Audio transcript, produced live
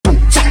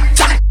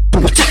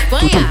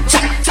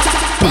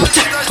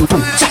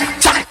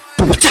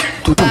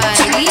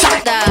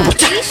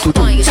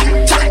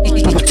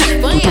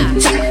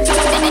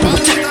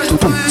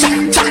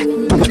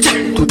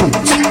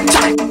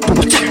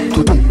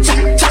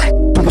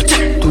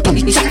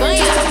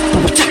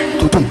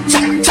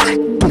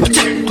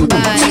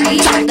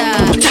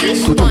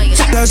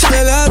Tá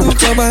espelhado,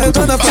 cama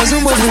redonda, faz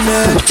um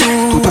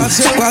movimento.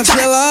 Quarto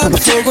gelado,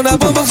 fogo na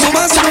bomba,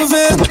 fumaça no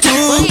vento.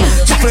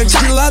 De frente,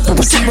 de lado,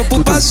 por cima,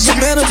 por baixo,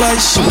 gemendo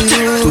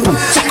baixinho.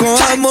 Com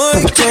a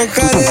mãe, com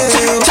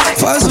carinho,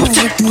 faz o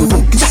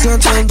vucu-vucu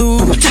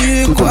sentando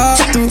de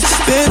quarto.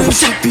 Vem no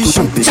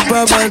chupi-chupi,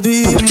 babado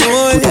e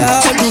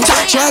molhado.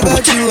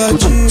 Joga de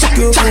ladinho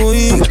que eu vou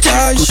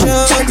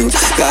encaixando.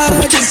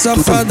 Cara de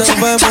safada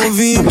vai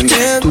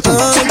movimentando.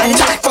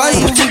 Faz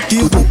o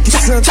vucu-vucu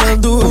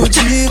sentando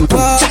de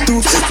quarto.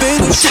 Vem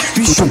no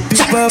chupi-chupi,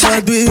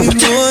 babado e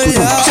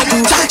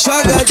molhado.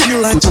 Joga de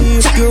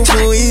ladinho que eu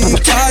vou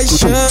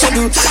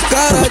encaixando.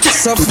 Cara de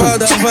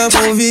safada vai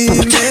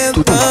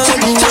movimentando.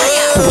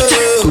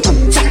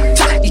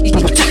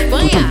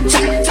 Espanha.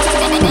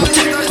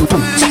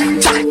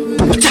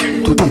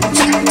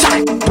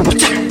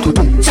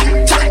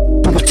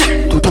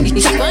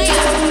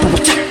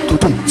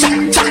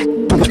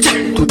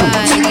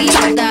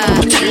 Baile da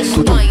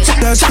Espanha.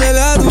 Tá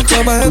espelhado,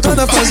 cama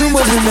redonda, faz um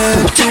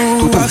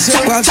movimento.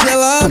 Quarto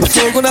gelado,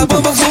 fogo na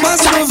bomba,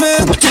 fumaça no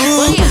vento.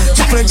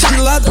 De frente, de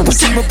lado, por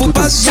cima, por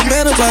baixo,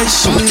 gemendo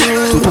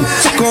baixinho.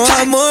 Com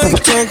a mãe,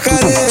 com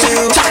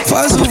carinho,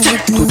 faz o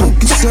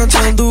vucu-vucu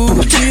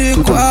sentando de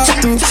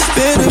quarto.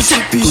 Vem no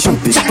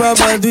chupi-chupi,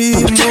 babado e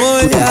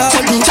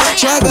molhado.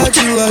 Joga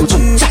de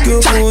ladinho que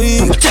eu vou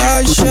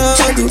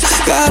encaixando.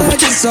 Cara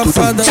de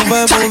safada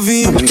vai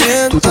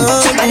movimentando.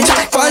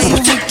 Faz o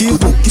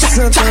vucu-vucu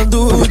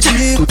sentando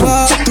de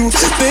quarto.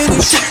 Vem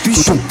no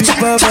chupi-chupi,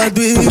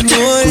 babado e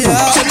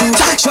molhado.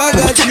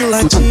 Joga de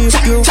ladinho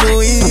que eu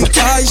vou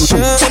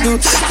encaixando.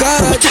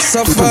 Cara de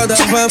safada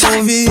vai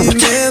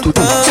movimentando.